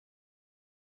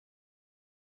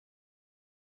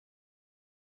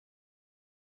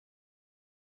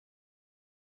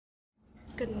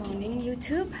Good morning,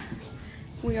 YouTube.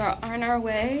 We are on our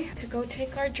way to go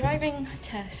take our driving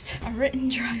test, our written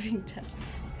driving test.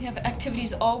 We have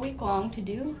activities all week long to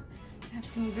do. I have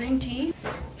some green tea.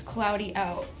 It's cloudy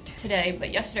out today, but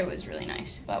yesterday was really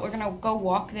nice. But we're gonna go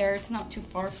walk there. It's not too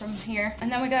far from here.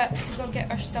 And then we got to go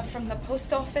get our stuff from the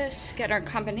post office, get our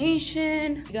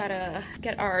combination. We gotta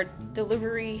get our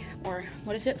delivery, or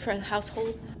what is it, for the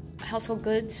household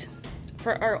goods.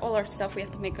 For all our stuff, we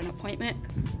have to make an appointment.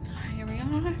 Here we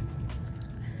are.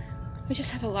 We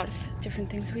just have a lot of different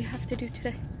things we have to do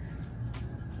today.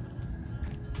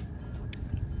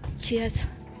 Cheers.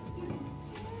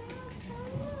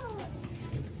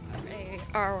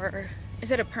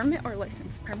 Is it a permit or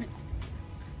license? Permit?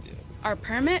 Yeah. Our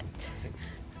permit.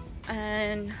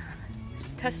 And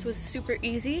test was super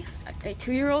easy. A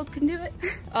 2-year-old can do it.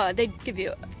 They give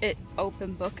you it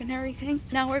open book and everything.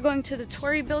 Now we're going to the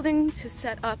Torii building to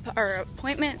set up our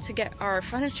appointment to get our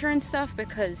furniture and stuff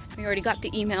because we already got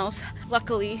the emails.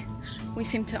 Luckily, we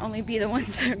seem to only be the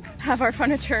ones that have our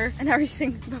furniture and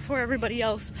everything before everybody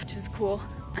else, which is cool.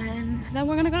 And then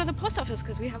we're gonna go to the post office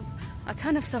because we have a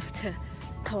ton of stuff to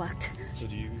collect. So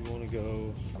do you want to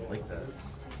go like that?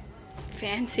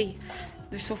 Fancy.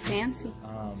 They're so fancy.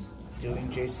 Doing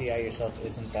JCI yourself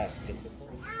isn't that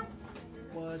difficult.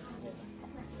 What?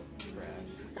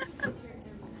 Trash.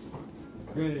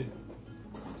 Good.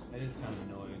 That is kind of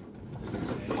annoying.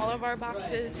 All of our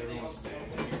boxes.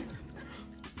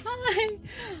 Hi!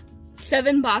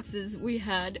 7 boxes we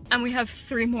had, and we have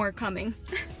 3 more coming.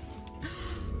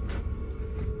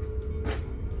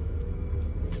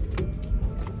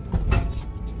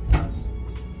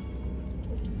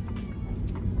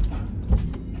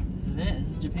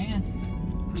 Japan.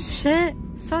 Shit,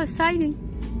 so exciting.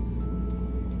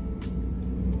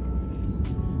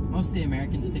 Most of the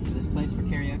Americans stick to this place for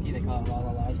karaoke. They call it La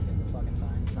La La's because of the fucking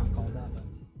sign. It's not called that, but.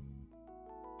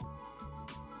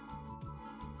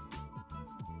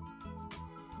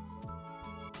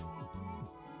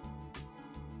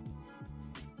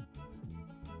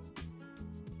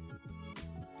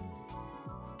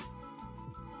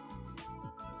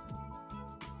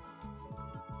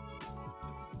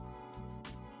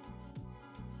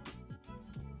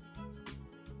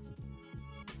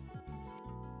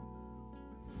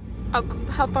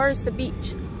 How far is the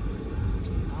beach?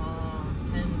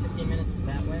 10-15 minutes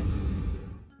that way.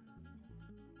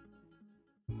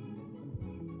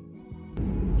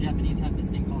 Japanese have this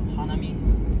thing called hanami,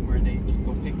 where they just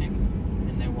go picnic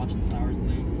and they watch the flowers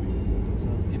bloom. So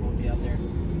people will be out there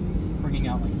bringing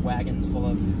out like wagons full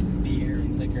of beer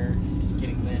and liquor, just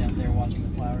getting lit out there watching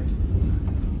the flowers.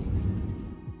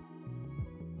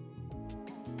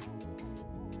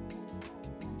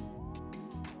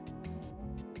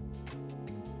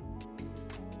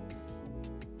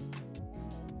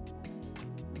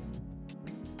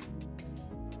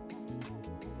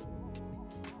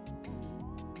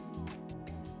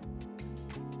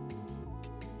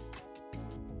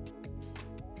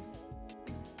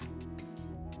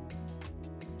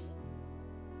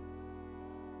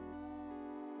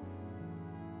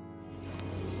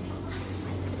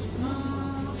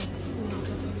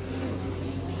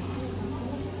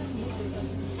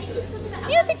 Do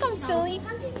you think I'm silly?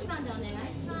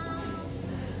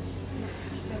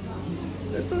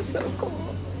 This is so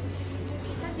cool.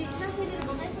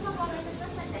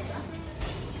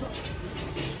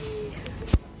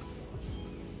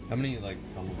 How many like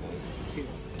combo bowls? 2.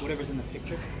 Whatever's in the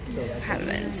picture. So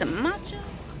Having some matcha.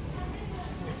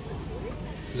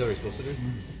 Is that what you're supposed to do?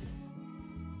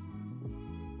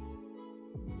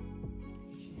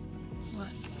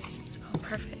 What? Oh,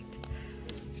 perfect.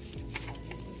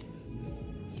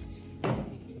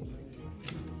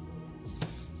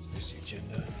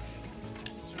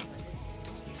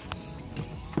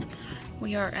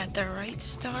 We are at the right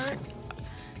start.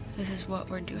 This is what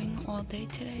we're doing all day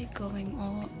today, going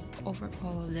all over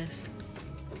all of this.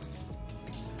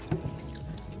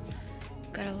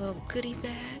 Got a little goodie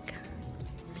bag.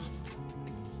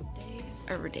 Day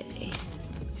every day.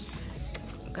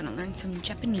 I'm gonna learn some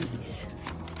Japanese.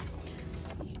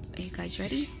 Are you guys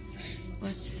ready?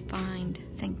 Let's find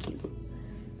thank you.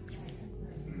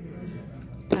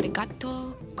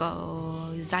 Arigato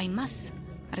gozaimasu.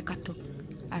 Arigato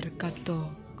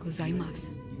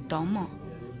gozaimasu. Domo.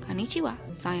 Konnichiwa.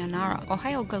 Sayonara.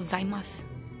 Ohayo gozaimasu.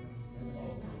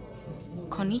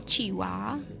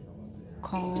 Konnichiwa.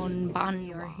 Konban.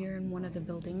 We are here in one of the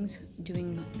buildings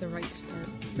doing the Right Start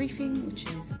briefing, which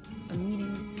is a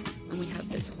meeting, and we have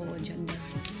this whole agenda.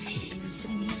 And I'm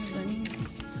sitting here learning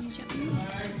some Japanese.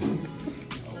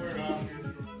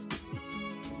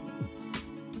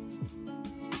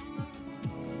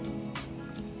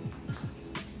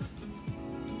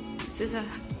 This is a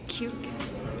cute cat.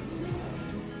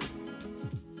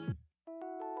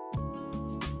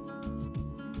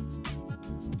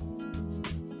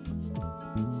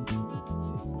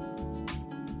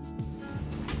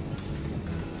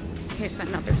 Here's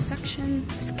another section.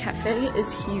 This cafe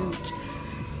is huge.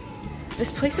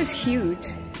 This place is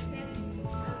huge.